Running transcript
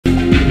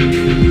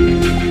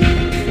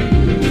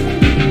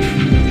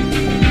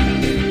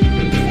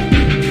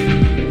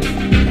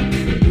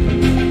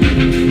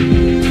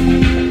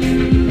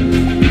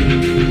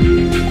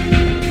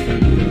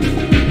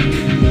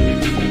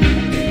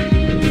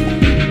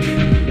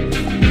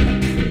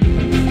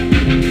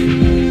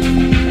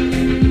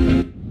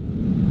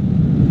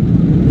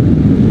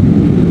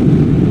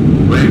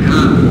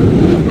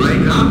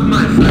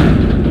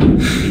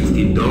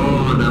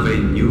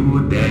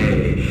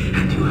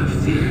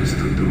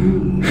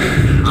Good.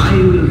 I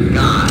will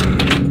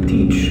guide and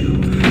teach you,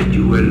 and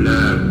you will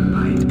learn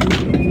by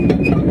doing.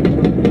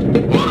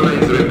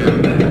 Always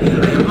remember, I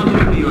am not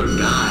only your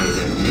guide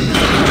and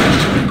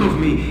mentor. Think of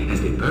me as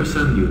the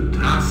person you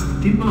trust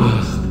the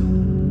most.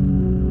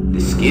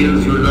 The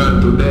skills you learn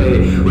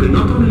today will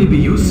not only be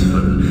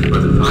useful,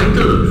 but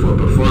vital for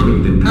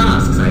performing the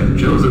tasks I have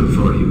chosen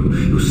for you.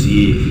 You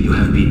see, you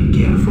have been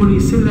carefully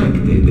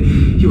selected.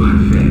 You are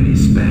very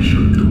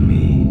special to me.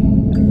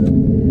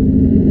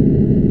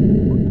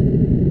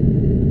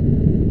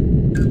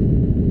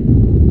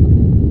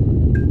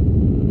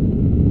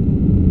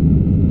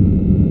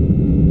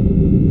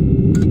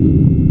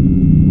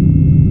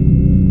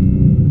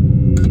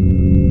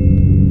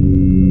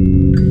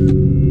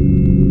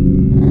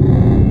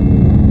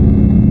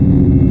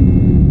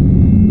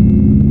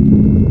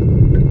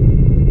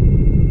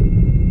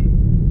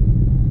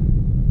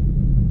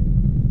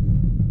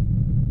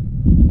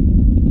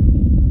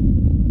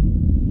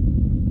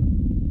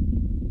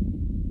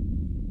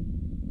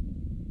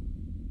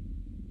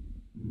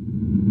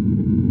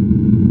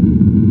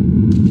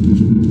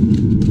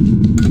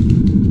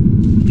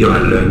 You are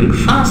learning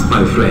fast,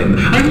 my friend.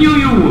 I knew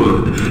you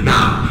would.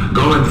 Now,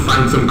 go and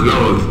find some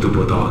clothes to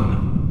put on.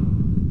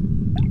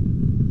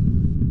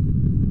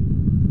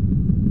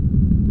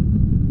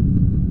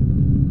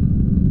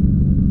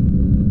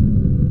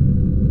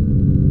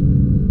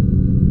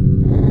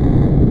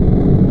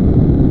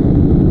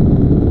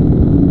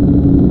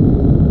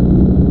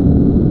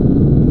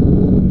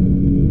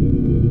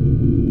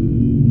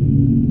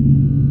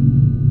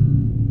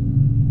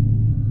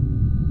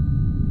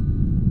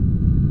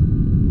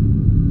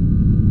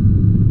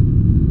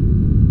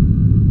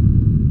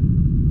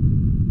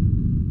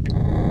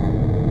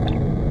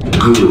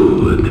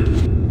 Good.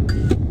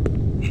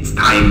 It's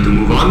time to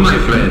move on, my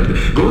friend.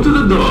 Go to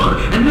the door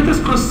and let us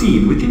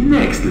proceed with the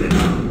next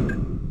level.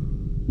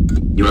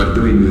 You are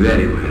doing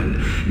very well.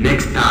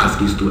 Next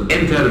task is to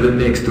enter the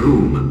next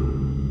room.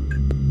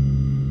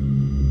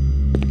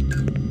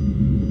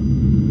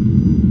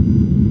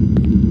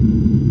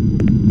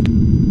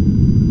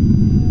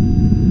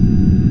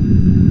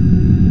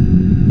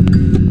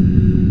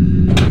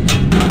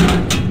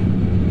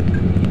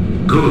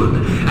 Good.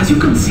 As you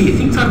can see,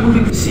 things are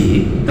moving.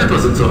 See? That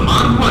wasn't so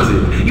hard, was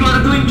it? You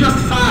are doing just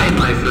fine,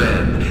 my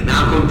friend.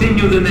 Now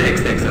continue the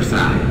next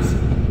exercise.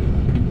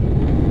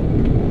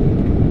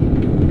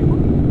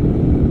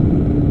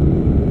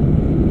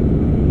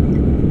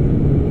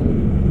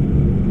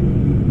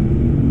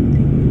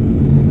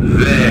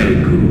 Very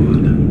good.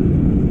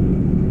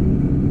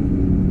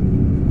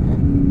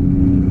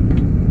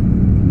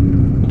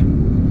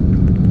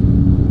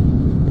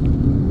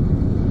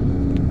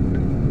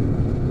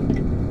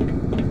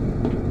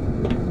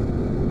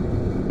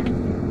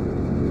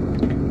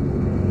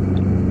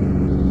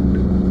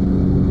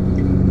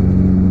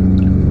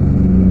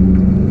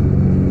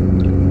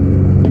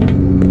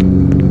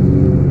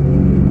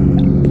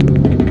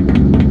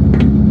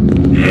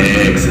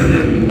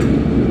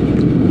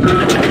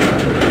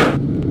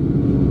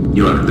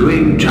 You are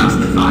doing just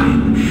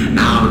fine.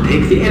 Now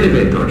take the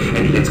elevator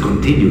and let's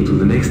continue to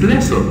the next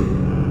lesson.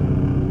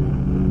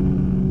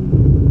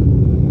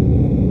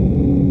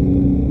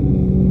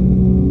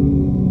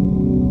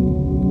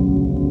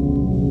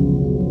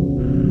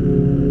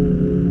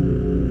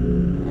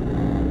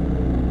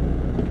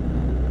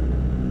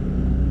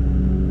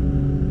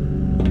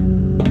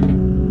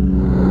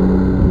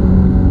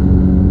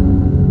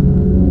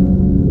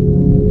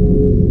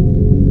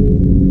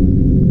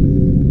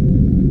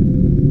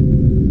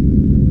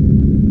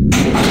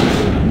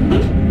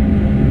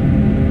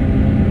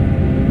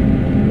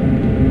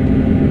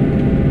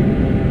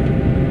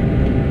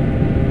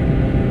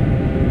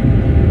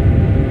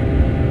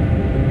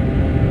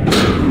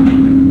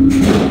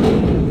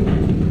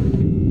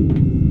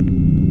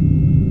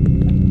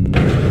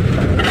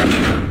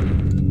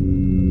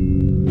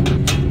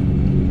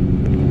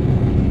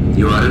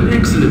 You are an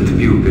excellent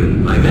pupil,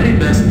 my very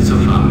best so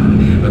far,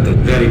 but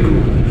very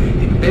good.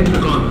 The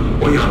Pentagon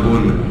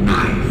Oyabun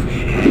knife,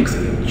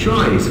 excellent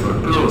choice for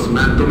close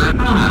man-to-man.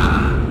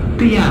 Ah,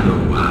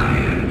 piano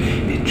wire,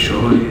 the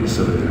choice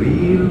of a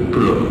real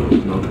pro.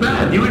 Not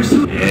bad, you will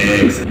soon.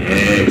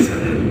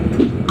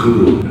 Excellent,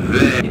 good,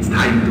 very. It's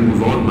time to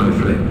move on, my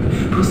friend.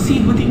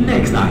 Proceed with the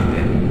next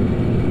item.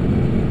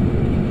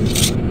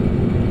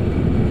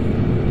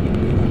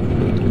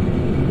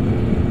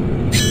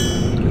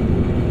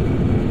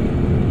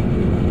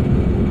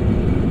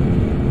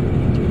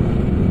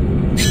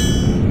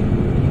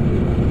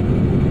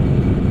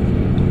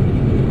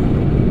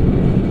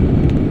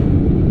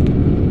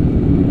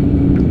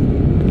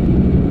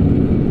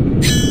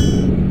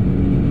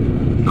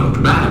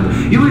 Not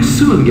bad. You will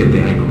soon get the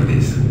hang of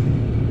this.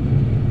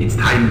 It's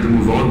time to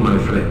move on, my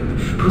friend.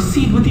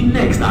 Proceed with the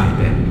next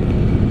item.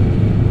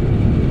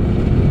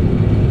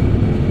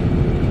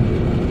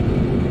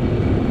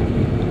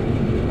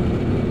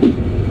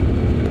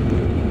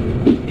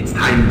 It's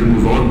time to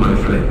move on, my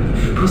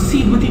friend.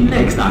 Proceed with the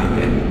next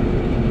item.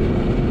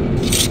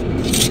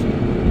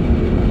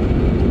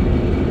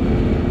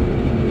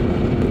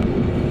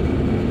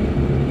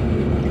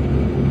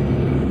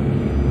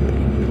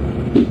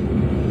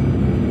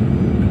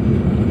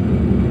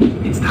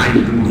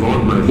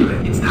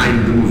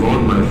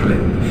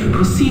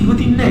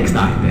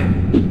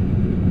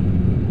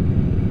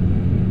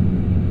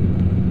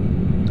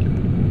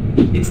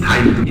 It's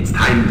time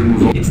to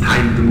move on. It's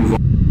time to move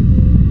on.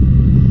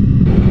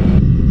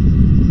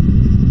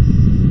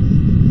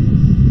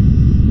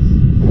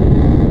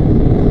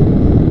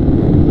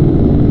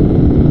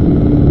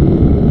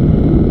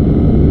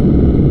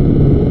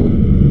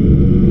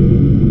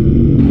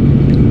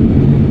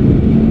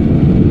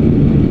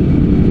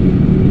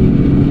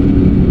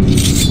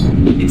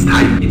 It's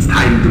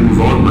time to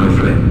move on, my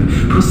friend.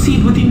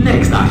 Proceed with the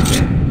next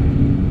item.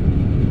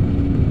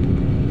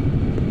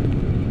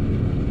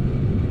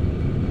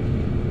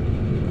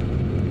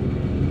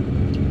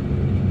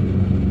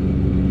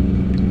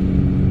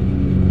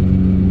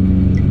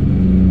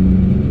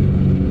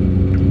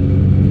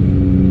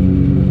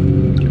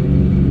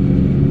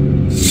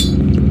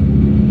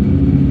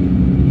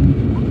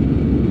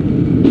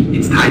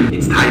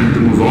 It's time to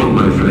move on,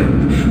 my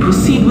friend.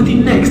 Proceed with the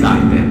next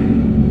item.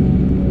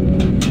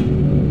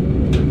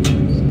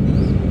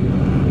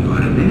 You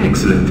are an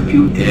excellent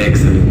pupil.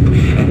 Excellent.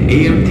 An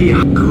AMT.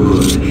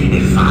 Good. A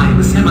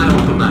fine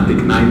semi-automatic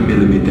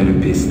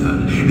 9mm pistol.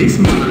 This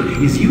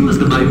model is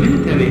used by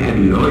military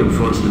and law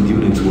enforcement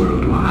units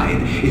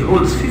worldwide. It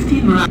holds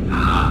 15 rounds.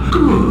 Ah,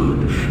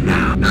 good.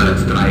 Now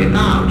let's try it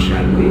out,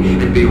 shall we?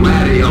 And be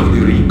wary of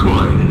the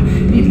recoil.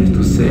 Needless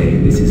to say,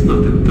 this is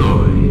not a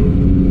toy.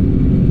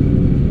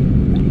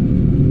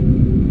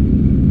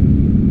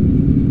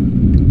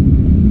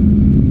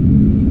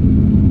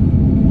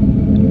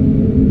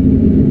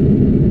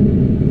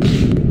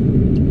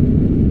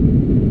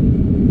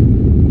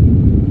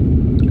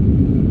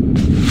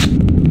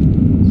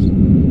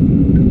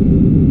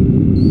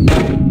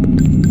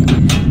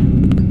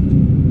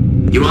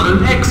 You are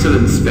an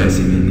excellent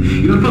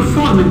specimen. Your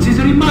performance is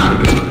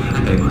remarkable,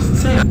 and I must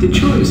say the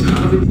choice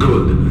of it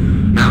good.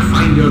 Now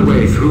find your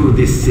way through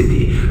this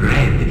city.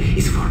 Red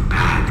is for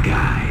bad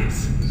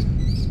guys.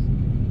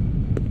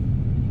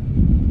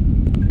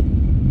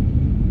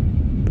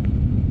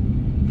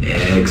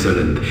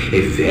 Excellent.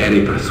 A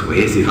very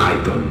persuasive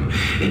item.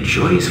 A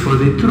choice for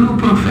the true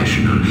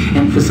professional,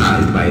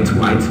 emphasized by its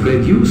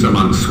widespread use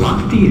among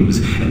SWAT teams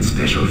and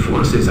special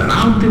forces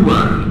around the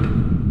world.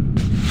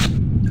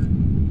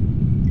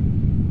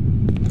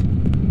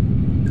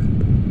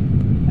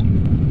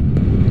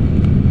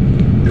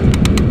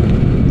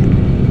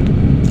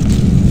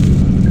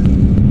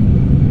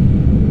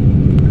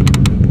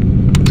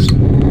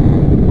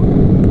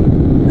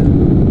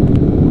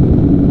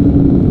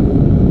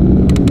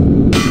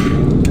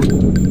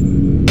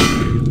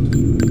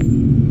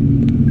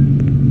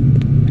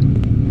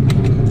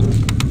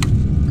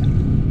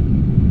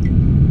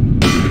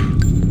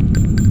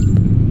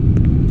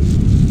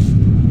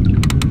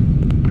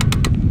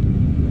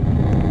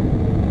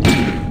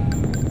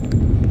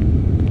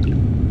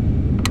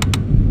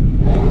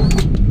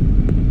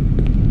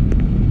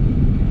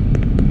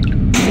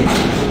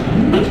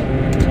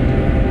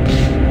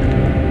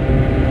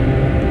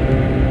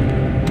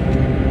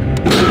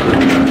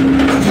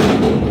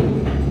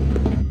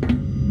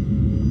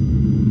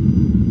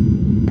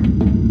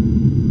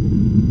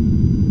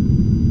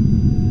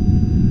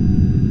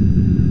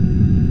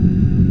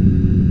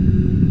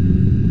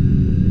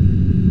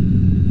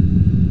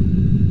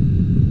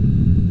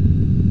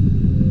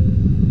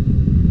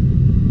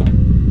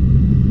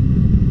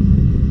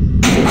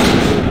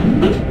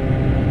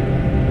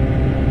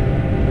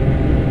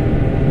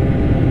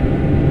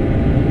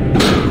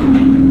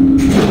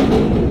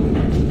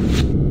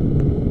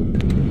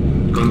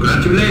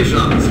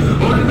 Congratulations!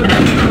 Only the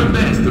best of the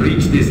best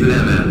reach this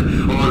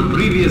level. All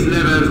previous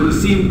levels will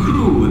seem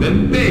crude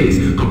and base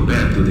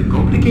compared to the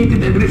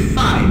complicated and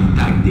refined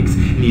tactics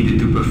needed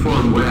to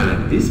perform well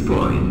at this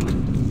point.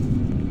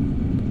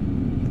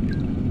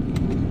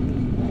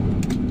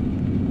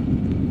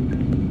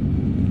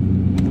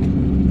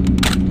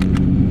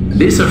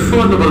 This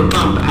affordable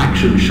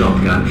pump-action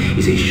shotgun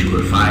is a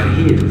surefire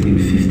hit within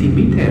 50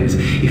 meters.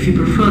 If you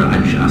prefer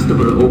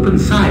adjustable open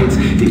sights,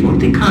 the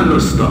Monte Carlo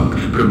stock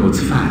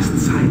promotes fast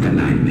sight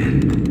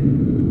alignment.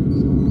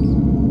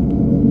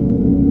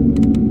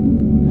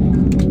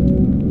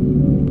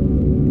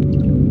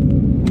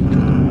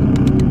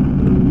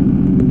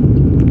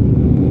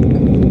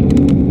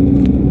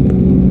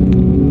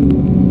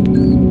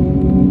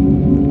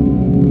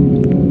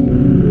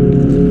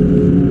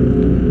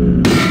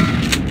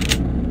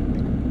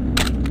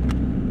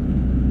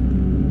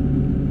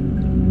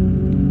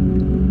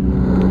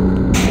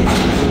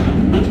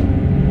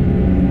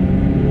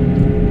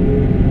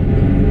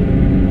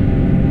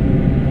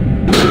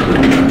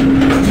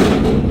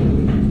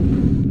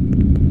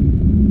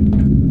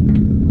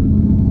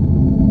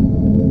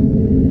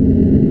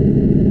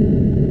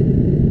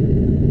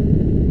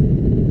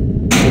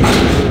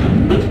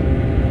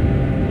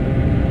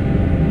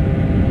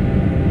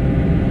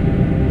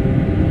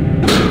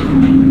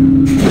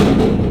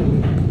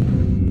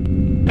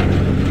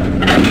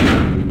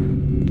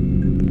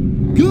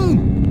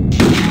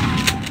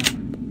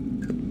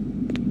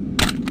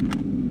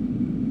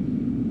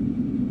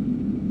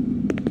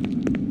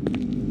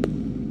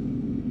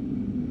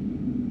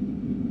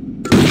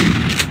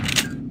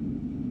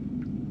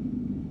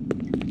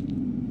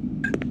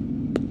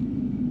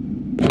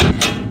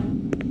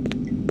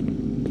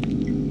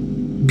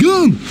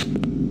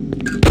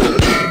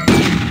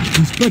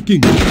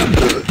 Backing! Back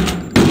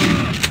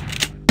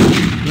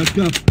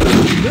up!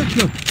 Back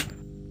up!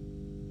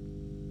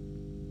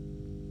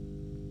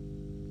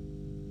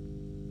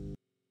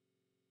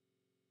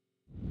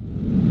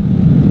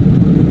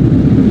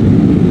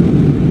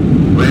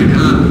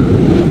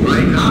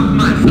 Wake up,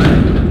 my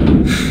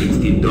friend. It's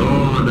the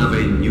dawn of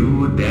a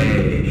new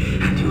day,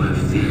 and you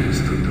have things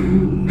to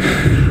do.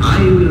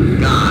 I will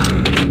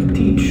guide,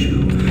 teach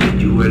you,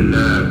 and you will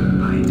learn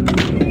by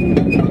doing.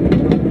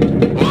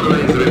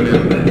 Always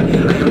remember,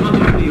 I am not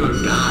only your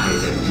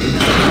guide and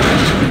mentor.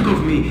 Think of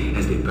me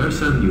as the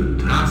person you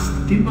trust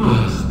the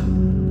most.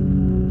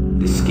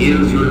 The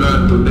skills you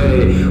learn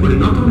today will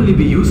not only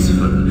be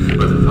useful,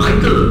 but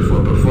vital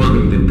for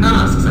performing the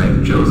tasks I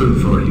have chosen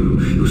for you.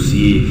 You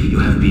see, you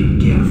have been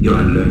careful. You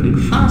are learning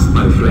fast,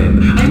 my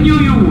friend. I knew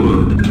you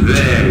would.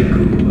 Very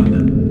good.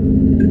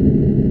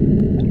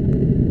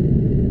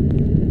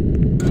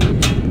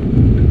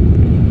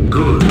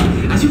 Good.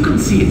 As you can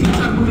see, things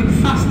are moving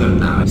faster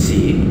now.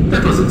 See?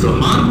 That wasn't so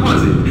hard,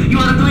 was it? You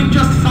are doing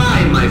just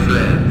fine, my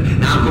friend.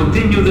 Now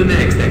continue the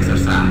next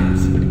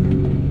exercise.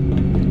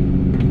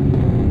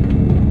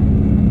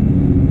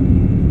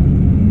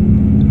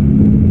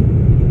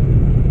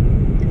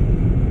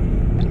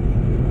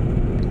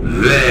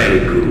 Very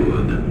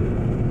good.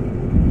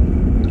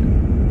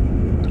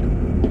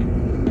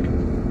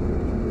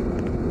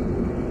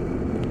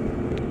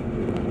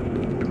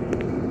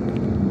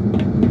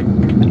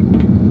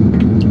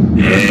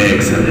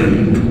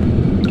 Excellent.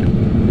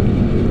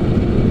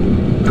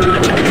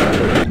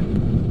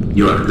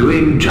 You are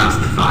doing just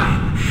fine.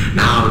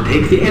 Now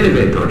take the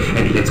elevator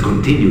and let's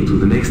continue to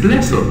the next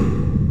lesson.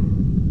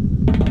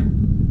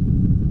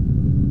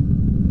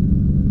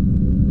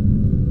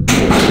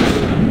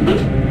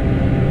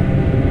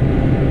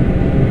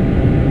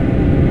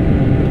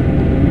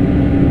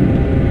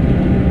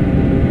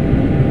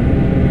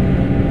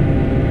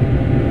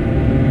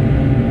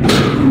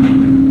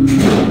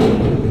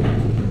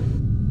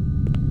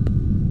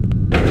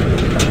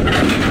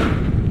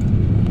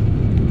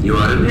 You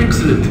are an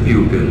excellent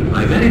pupil,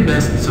 my very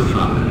best so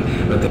far,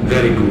 but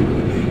very good.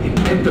 The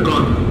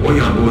Pentagon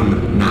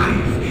Oyabun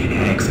knife,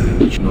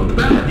 excellent. Not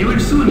bad, you will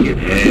soon get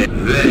very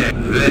good,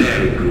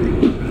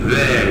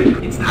 very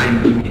good. It's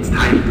time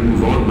to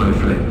move on, my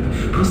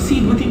friend.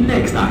 Proceed with the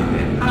next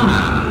item.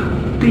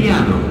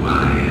 Piano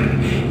wire,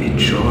 the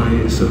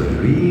choice of a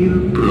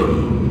real pro.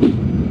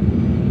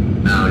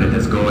 Now let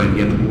us go and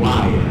get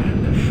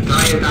wired.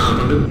 Try it out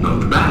on the...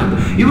 Not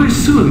bad, you will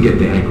soon get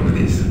the hang of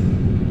this.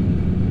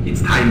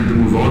 It's time to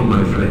move on,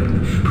 my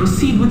friend.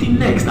 Proceed with the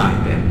next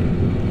item.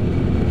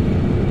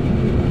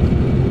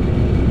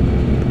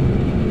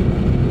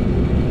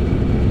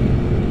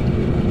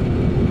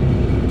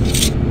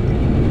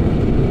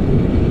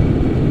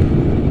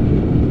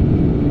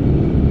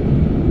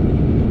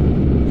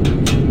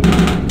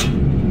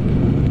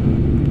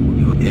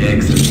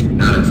 Excellent.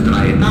 Now let's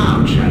try it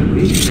out, shall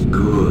we?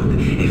 Good.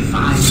 A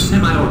fine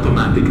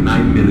semi-automatic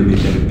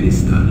 9mm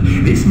pistol.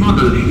 This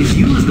model is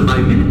used by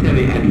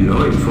military and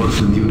law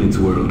enforcement units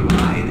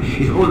worldwide.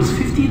 It holds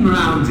 15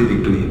 rounds in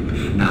a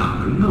clip.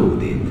 Now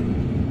load it.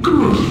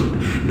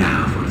 Good.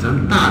 Now for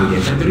some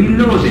target and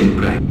reloading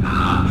practice.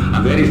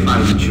 A very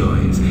fine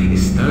choice. A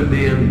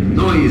sturdy and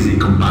noisy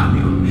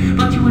companion.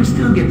 But you will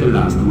still get the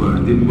last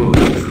word in most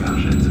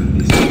discussions with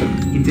this.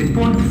 It's a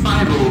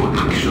 .50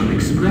 Action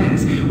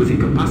Express with a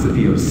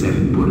capacity of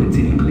 7 bullets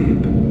in a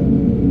clip.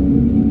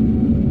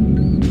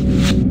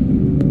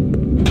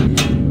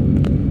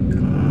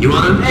 You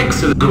are an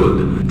excellent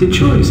good. The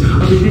choice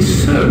of a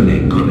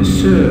discerning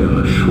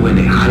connoisseur. When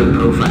a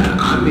high-profile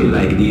army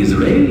like the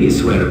Israelis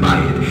swear by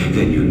it,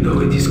 then you know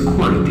it is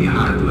quality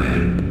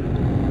hardware.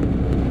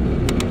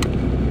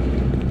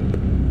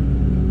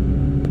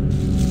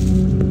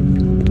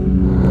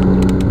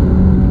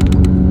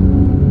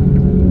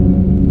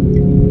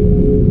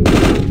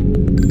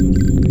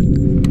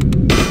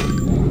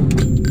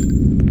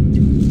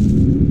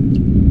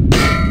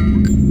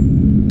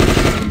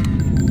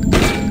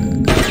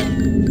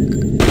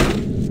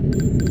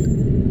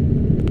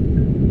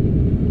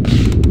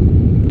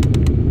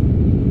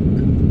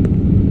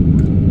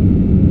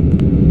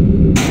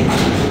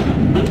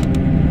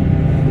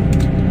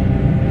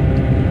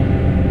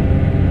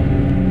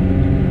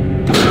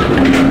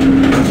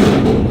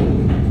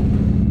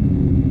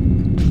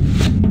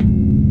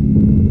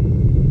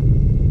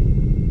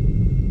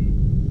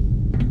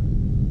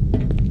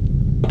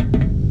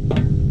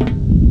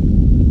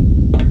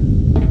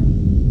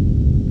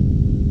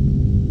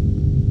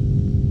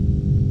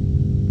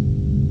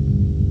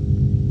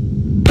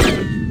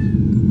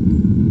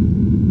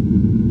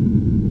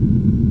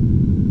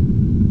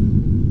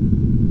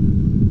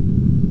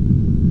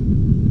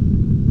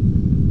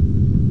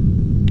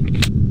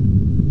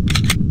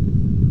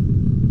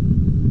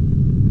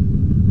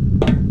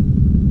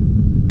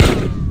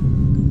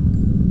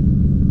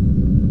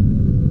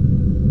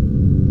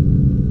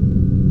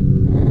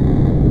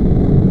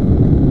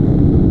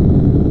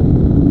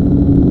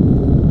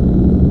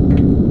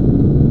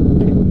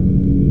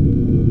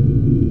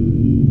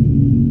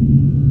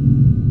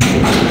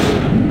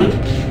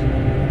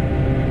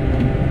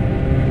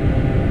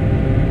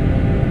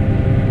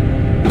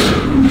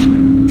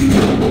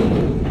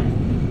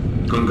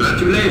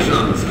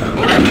 Congratulations!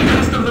 Only the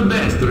best of the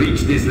best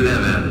reach this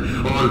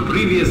level. All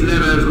previous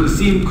levels will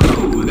seem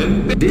crude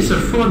and... This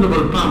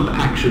affordable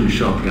pump-action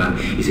shotgun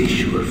is a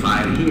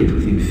surefire hit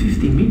within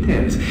 50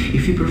 meters.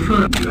 If you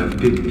prefer, you have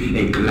picked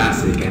a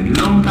classic and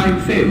long-time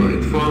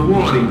favorite for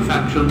warring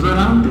factions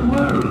around the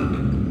world.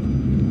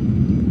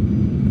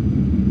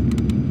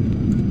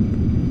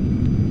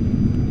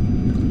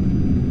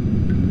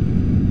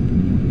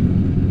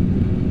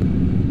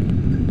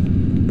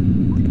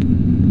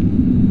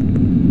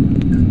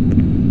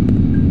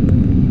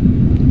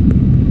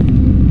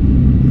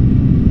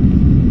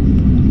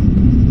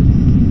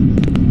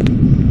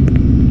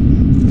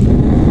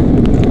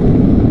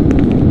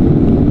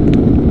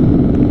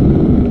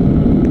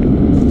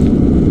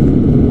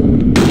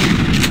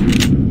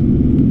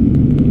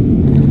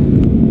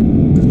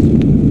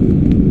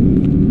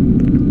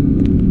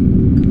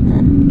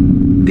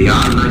 The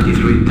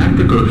R-93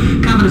 Tactical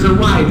covers a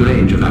wide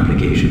range of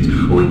applications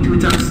owing to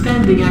its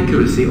outstanding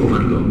accuracy over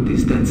long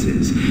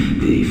distances.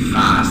 The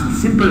fast,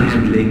 simple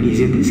handling is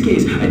in this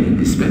case an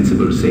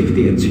indispensable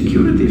safety and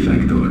security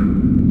factor.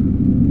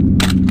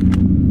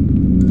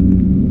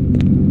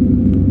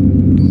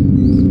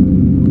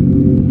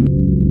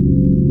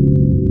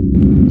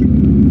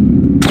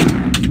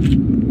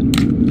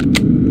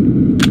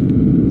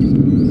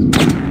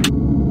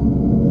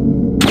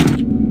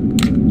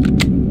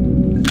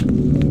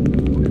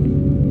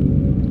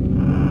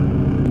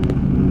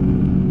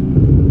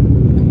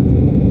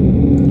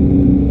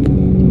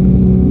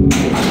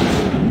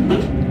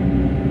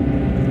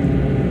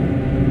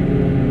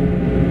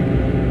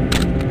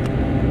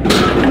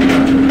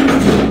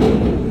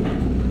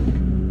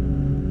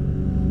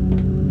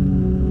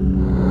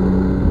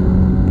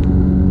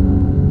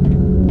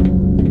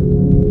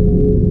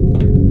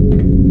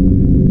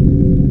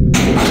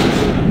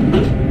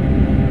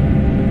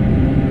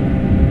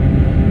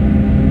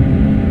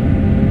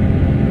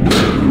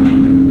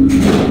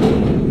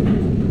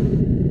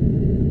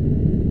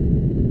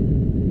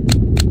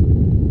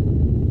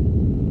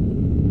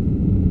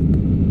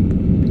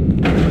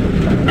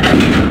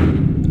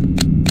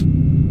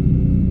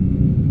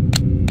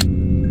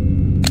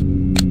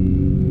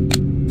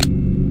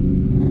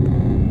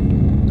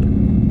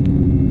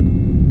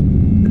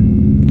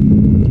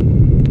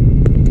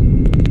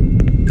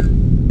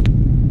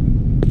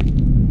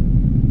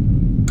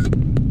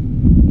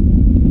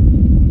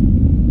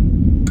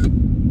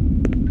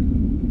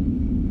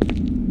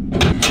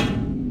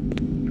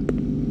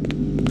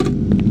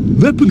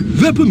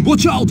 Weapon! Weapon!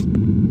 Watch out!